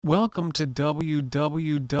Welcome to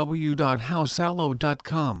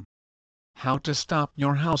www.houseallo.com. How to stop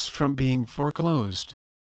your house from being foreclosed.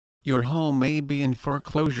 Your home may be in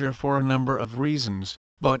foreclosure for a number of reasons,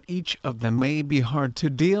 but each of them may be hard to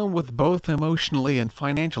deal with both emotionally and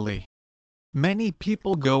financially. Many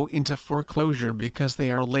people go into foreclosure because they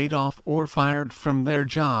are laid off or fired from their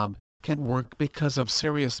job, can't work because of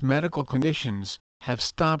serious medical conditions, have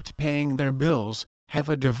stopped paying their bills, have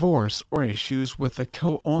a divorce or issues with the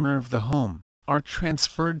co-owner of the home, are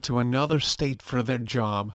transferred to another state for their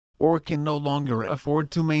job, or can no longer afford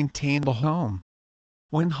to maintain the home.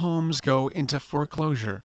 When homes go into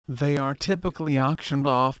foreclosure, they are typically auctioned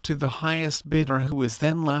off to the highest bidder, who is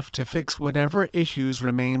then left to fix whatever issues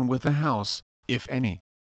remain with the house, if any.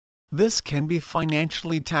 This can be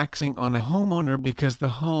financially taxing on a homeowner because the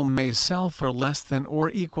home may sell for less than or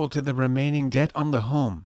equal to the remaining debt on the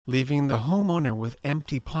home, leaving the homeowner with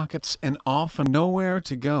empty pockets and often nowhere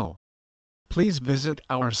to go. Please visit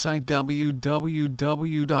our site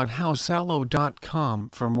www.houseallo.com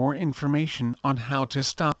for more information on how to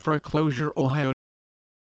stop foreclosure. Ohio.